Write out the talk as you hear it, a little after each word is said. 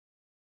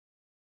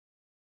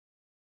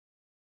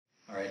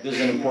All right, this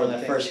is an important,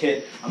 that first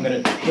hit, I'm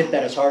gonna hit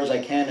that as hard as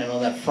I can, and on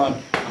that front,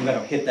 I'm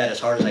gonna hit that as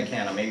hard as I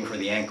can. I'm aiming for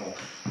the ankle.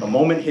 The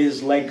moment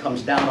his leg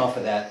comes down off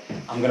of that,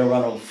 I'm gonna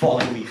run a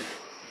falling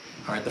leaf.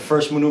 All right, the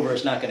first maneuver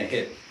is not gonna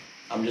hit.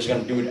 I'm just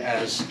gonna do it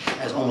as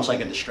almost like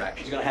a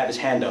distraction. He's gonna have his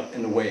hand up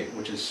in the way,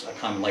 which is a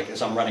common, like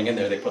as I'm running in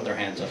there, they put their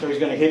hands up. So he's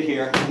gonna hit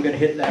here, I'm gonna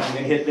hit that, I'm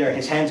gonna hit there,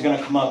 his hand's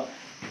gonna come up.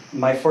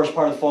 My first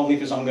part of the falling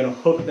leaf is I'm gonna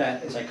hook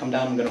that, as I come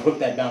down, I'm gonna hook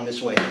that down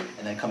this way,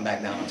 and then come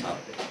back down on top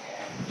of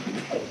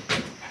it.